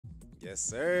Yes,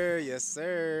 sir. Yes,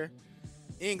 sir.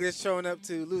 English showing up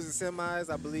to losing semis.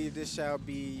 I believe this shall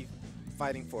be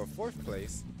fighting for 4th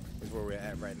place. Is where we're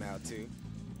at right now, too.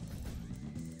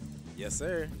 Yes,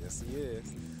 sir. Yes, he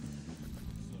is.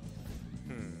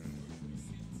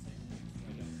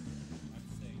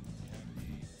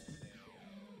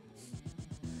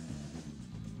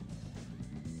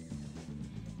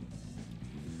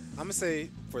 I'm going to say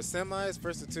for semis,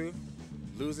 first of 2,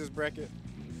 losers bracket.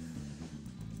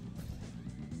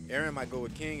 Aaron might go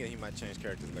with King, and he might change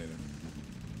characters later.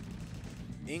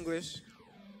 English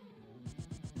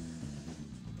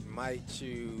might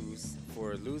choose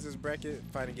for losers bracket,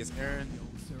 fighting against Aaron.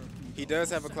 He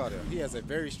does have a Claudio. He has a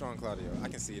very strong Claudio. I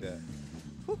can see that.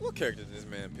 What character did this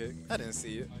man pick? I didn't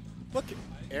see it. What?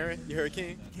 Aaron, you heard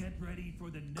King? Get ready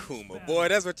for the next Kuma. battle. Boy,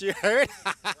 that's what you heard?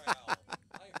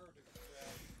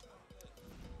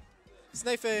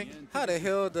 Snake Fang, how the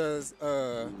hell does,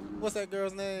 what's that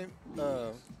girl's name?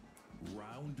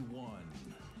 Round 1.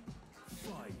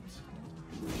 Fight.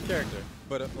 Character,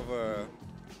 but of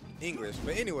English.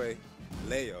 But anyway,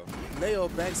 Leo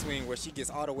backswing where she gets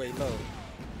all the way low.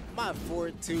 My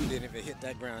 4-2 didn't even hit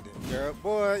that grounded. Girl,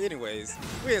 boy, anyways,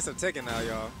 we had some Tekken now,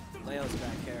 y'all. Leo's a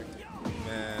bad character.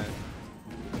 Man.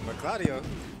 But Claudio,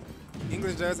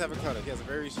 English does have a Claudio. He has a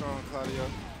very strong Claudio,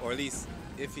 or at least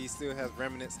if he still has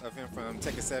remnants of him from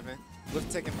Tekken 7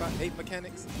 with Tekken 8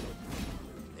 mechanics.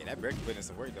 Hey, that break put in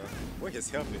some work, though. Where his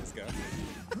health is, guys.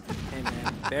 Hey,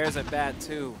 man, bears are bad,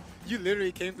 too. You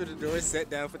literally came through the door,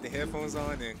 sat down, put the headphones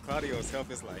on, and Claudio's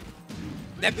health is like,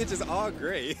 that bitch is all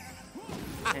gray.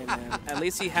 Hey, man, at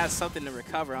least he has something to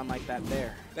recover, unlike that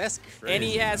bear. That's crazy. And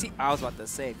he has, I was about to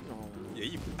say,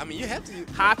 Yeah, I mean, you have to.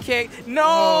 hop kick. No,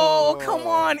 Oh. come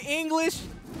on, English.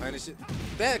 Man, this shit,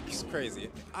 that's crazy.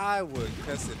 I would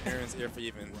cuss in Aaron's ear for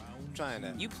even trying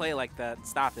that. You play like that.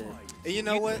 Stop it. And you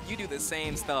know what? You do the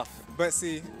same stuff. But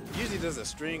see, usually there's a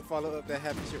string follow-up that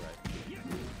happens. You're right.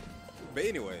 But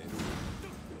anyway.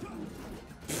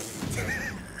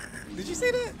 Did you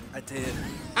say that? I did.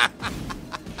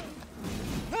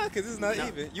 Nah, because it's not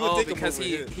even. You would Oh, think a because move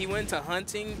would hit. he went to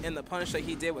hunting, and the punch that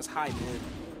he did was high mid.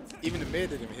 Even the mid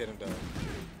didn't even hit him, though.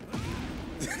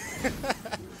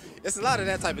 It's a lot of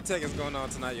that type of Tekken going on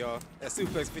tonight, y'all. At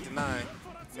Suplex 59,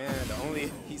 man, the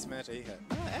only heat smash that he had.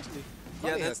 Actually,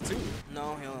 Yeah, he has 2.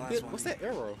 No, he only has one. What's that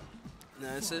arrow? No,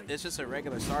 it's just a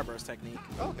regular starburst technique.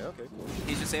 Okay, okay, cool.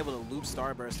 He's just able to loop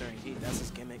starburst during heat. That's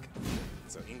his gimmick.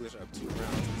 So English up 2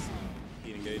 rounds.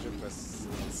 Heat engager plus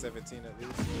 17 at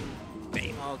least.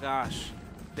 Damn. Oh gosh,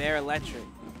 bear electric.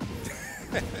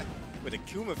 With a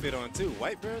Kuma fit on too.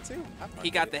 White barrel too?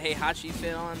 He got the Heihachi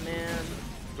fit on, man.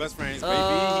 Plus frames, baby. He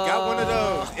got one of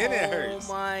those. And it hurts.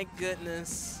 Oh my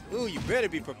goodness. Ooh, you better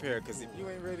be prepared, because if you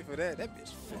ain't ready for that, that bitch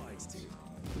flies too.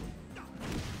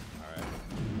 Alright.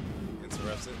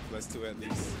 Interrupts it. Plus 2 at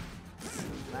least.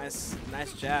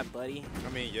 Nice jab, buddy. I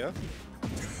mean, yeah.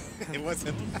 It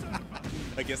wasn't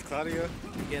against Claudio.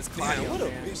 Against Claudio, Man, what a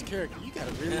man. bitch character. You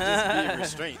gotta really just be in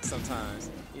restraint sometimes.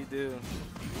 You do.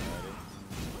 Alrighty.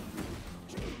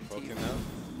 Poking out.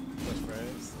 Plus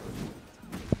frames.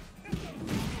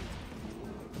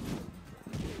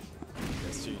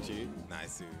 That's cheat.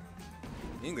 Nice, dude.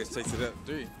 English takes it up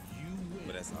 3.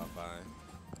 But that's all fine.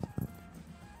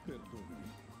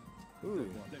 Ooh.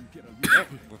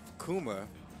 With Kuma.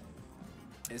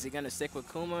 Is he gonna stick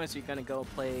with Kuma, or is he gonna go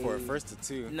play For a first to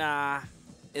 2. Nah,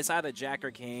 it's either Jack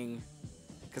or King,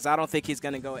 because I don't think he's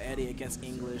gonna go Eddie against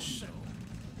English.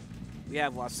 We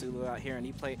have Wasulu out here, and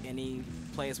he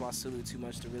plays Wasulu too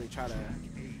much to really try to.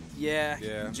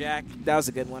 Yeah, Jack. That was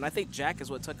a good one. I think Jack is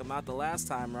what took him out the last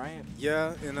time, right?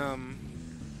 Yeah, and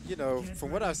you know,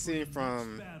 from what I've seen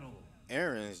from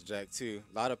Aaron's Jack too,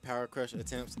 a lot of power crush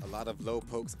attempts, a lot of low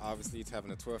pokes. Obviously, having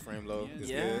a 12 frame low is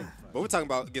good. But we're talking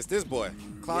about against this boy,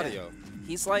 Claudio. Yeah.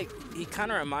 He's like, he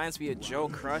kind of reminds me of Joe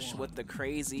Crush with the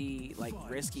crazy, like,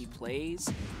 risky plays,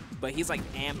 but he's like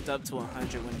amped up to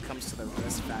 100 when it comes to the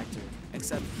risk factor.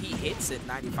 Except he hits it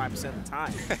 95% of the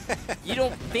time. You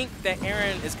don't think that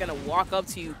Aaron is gonna walk up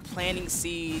to you planting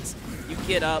seeds, you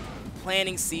get up,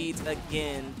 planting seeds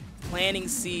again, planting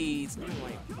seeds. I'm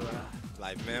like, bruh.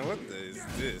 Like, man, what is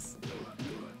this?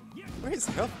 Where his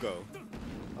health go?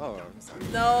 Oh, I'm sorry.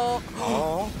 No.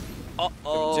 Oh.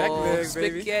 Uh-oh. Jack legs,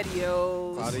 baby.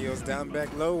 SpaghettiOs. Claudio's down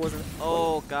back low, wasn't it?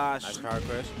 Oh, gosh. Nice power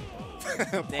crush.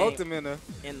 Poked him in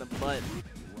the butt.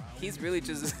 He's really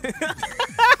just...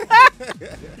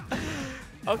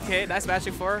 Okay, nice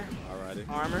matching for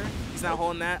armor. He's not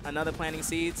holding that. Another planting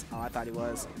seeds. Oh, I thought he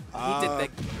was. He did the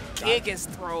biggest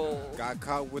throw. Got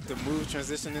caught with the move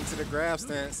transition into the grab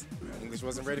stance. English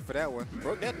wasn't ready for that one.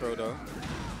 Broke that throw, though.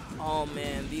 Oh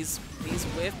man, these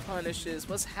whiff punishes.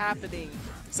 What's happening?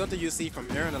 Something you see from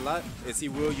Aaron a lot is he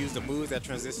will use the moves that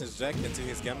transitions Jack into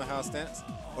his Gamma House stance,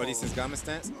 or at least his Gamma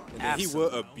stance, and then he will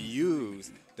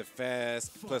abuse the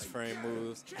fast plus frame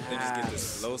moves, and just get the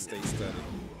slow state study.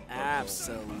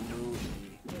 Absolutely.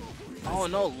 Oh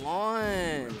no,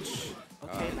 launch.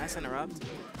 Okay, nice interrupt.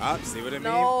 See what I mean? No,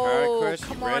 Power crush,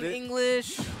 come read on, it.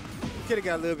 English. You could have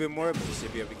got a little bit more, but you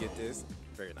should be able to get this.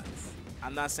 Very nice.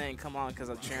 I'm not saying come on because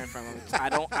I'm cheering for him. I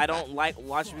don't like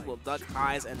watching people duck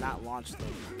highs and not launch them.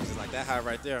 Just like that high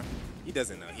right there. He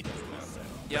doesn't know. He doesn't know.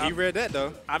 Yeah, He read that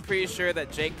though. I'm pretty sure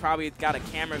that Jake probably got a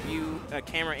camera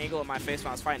angle of my face when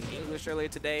I was fighting English earlier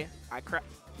today.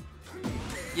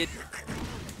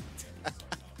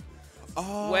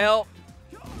 Well,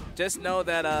 just know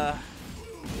that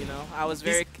you know, I was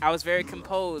very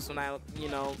composed when I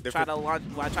tried to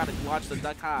launch the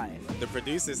duck high. The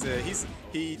producer said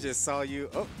he just saw you.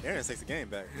 Oh, Aaron takes the game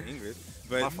back in English.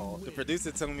 But My fault. the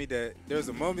producer told me that there was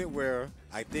a moment where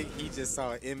I think he just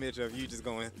saw an image of you just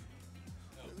going.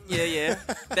 Yeah,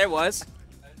 there was.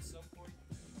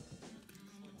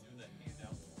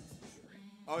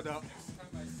 Oh no.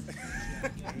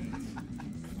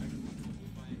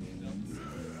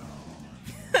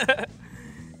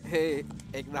 Hey,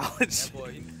 acknowledge.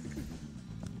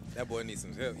 That boy needs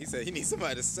some help. He said he needs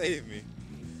somebody to save me.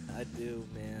 I do,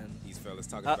 man. These fellas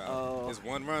talking about his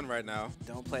one run right now.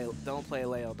 Don't play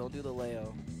Leo. Don't do the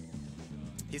Leo.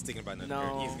 He's thinking about nothing.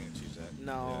 No. He's gonna choose that.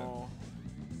 No.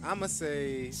 Yeah. I'ma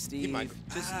say Steve. He might,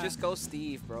 Just go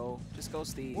Steve, bro. Just go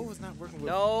Steve. What was not working with?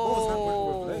 No. What was not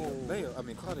working with Leo? I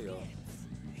mean Claudio.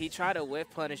 He tried to whip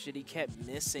punish it. He kept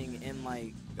missing, and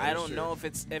like That I is don't true. know if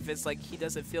it's like he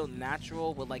doesn't feel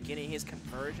natural with like getting his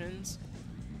conversions.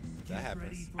 That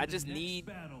happens. I just need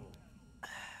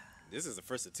This is the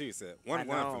first of two. Said I 1-1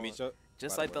 know. from each other.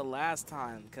 just like the last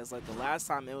time, because like the last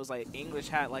time it was like English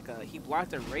had like he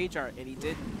blocked a rage art and he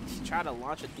tried to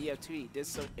launch a DF2. He did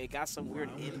it got some weird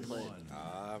input.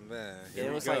 Ah man, It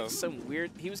here was we go. like some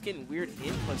weird. He was getting weird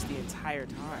inputs the entire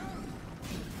time.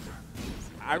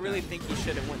 I really think he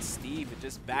should have went Steve and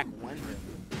just back one him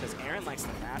because Aaron likes to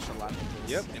mash a lot of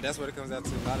this. Yep, and that's what it comes down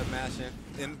to, a lot of mashing.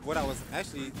 And what I was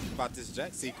actually about this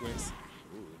Jack sequence,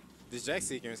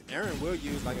 Aaron will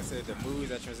use, like I said, the moves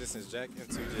that transitions Jack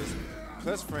into just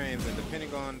plus frames, and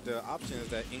depending on the options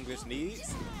that English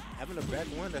needs, having a back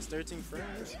one that's 13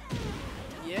 frames.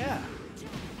 Yeah.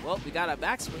 Well, we got a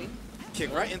backswing.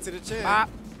 Kick right into the chin. Pop.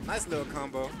 Nice little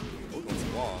combo. Ooh, going to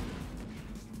the wall.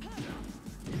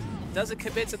 Doesn't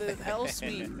commit to the L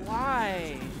sweep.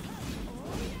 Why?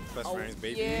 Plus frames,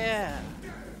 baby. Yeah.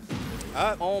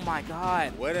 Up. Oh my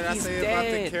God. What did I He's say dead.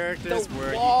 about the characters The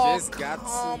where wall you just got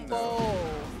combo. to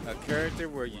know? A character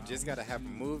where you just got to have a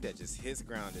move that just hits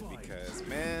grounded because,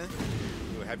 man,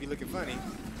 it will have you looking funny.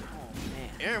 Oh man.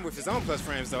 Aaron with his own plus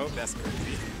frames, though, that's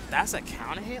crazy. That's a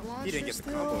counter hit launcher. He didn't get the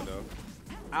still? combo, though.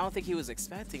 I don't think he was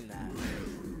expecting that.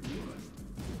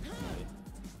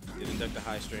 Didn't duck the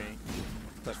high string.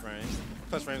 Plus frames.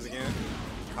 Plus frames again.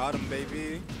 Caught him,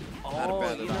 baby. Not a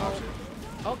bad you little know. option.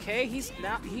 Okay, he's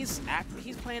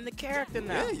playing the character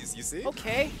now. Yeah, you see?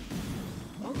 Okay.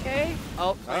 Okay.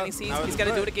 Oh, planting seeds. now He's it's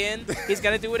gonna a do it butt. again. He's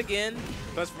gonna do it again.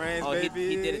 Plus frames, Oh, baby.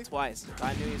 he did it twice.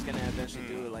 I knew he was gonna eventually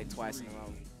do it like twice in a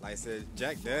row. Like I said,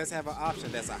 Jack does have an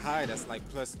option that's a high that's like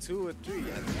plus 2 or 3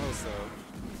 at the most. So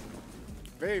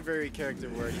very, very character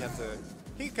where you have to.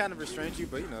 He kind of restrains you,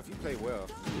 but you know if you play well.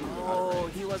 Oh,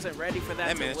 he wasn't ready for that.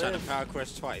 That man's trying to live. power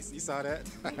crush twice. You saw that?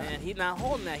 Man, he not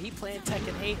holding that. He playing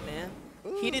Tekken 8, man.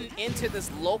 Ooh. He didn't enter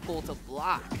this local to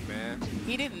block. Man,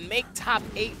 He didn't make top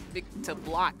 8 to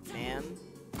block, man.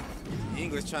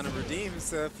 English trying to redeem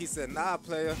himself. He said, "Nah,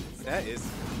 player." That is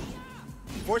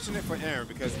fortunate for Aaron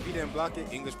because if he didn't block it,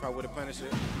 English probably would have punished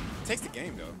it. Takes the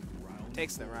game though.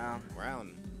 Takes the round.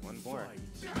 Round one more.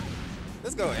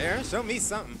 Let's go, Aaron. Show me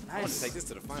something. I want Nice. to take this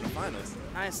to the finals.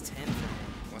 Nice 10.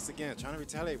 Once again, trying to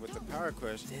retaliate with the power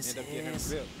crush. This End up getting him is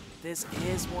zipped. this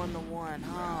is 1-1,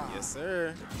 huh? Yes,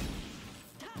 sir.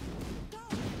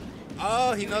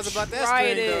 Oh, he knows about that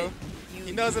tried string, it. though.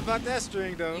 He knows about that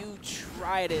string, though. You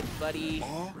tried it, buddy.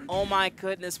 Oh. Oh my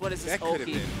goodness, what is this That could've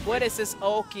Oki? been. What is this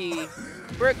Oki?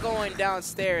 We're going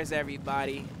downstairs,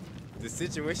 everybody. The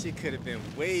situation could have been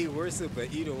way worse,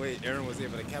 but either way, Aaron was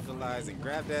able to capitalize and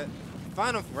grab that.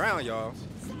 Final round, y'all.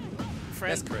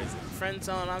 That's crazy. Friend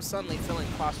zone, I'm suddenly feeling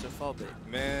claustrophobic.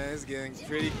 Man, it's getting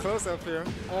pretty close up here.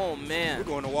 Oh We're man.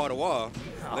 going to wall to wall.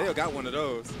 Oh. Leo got one of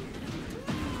those.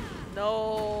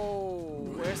 No.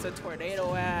 Where's the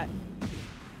tornado at?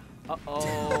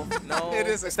 Uh-oh. No. It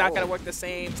is it's not going to oh. work the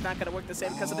same. It's not going to work the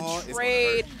same because of Oh, the it's gonna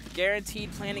trade.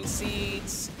 Guaranteed planting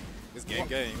seeds. It's game.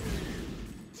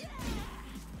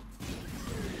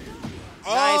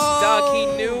 Nice duck. He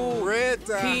knew. Red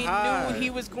to He high. knew he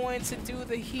was going to do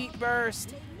the heat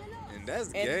burst. And that's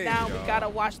And game, now we y'all. gotta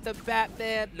watch the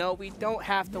Batman. No, we don't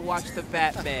have to watch the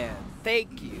Batman.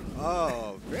 Thank you.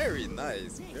 Oh, very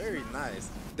nice. Very nice.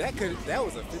 That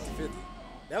was a 50-50.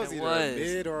 That was It either was. a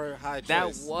mid or a high That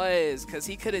choice. was because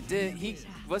he could have did.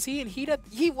 Was he in heat up?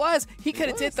 He was. He could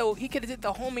have did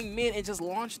the homing mid and just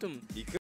launched him. He could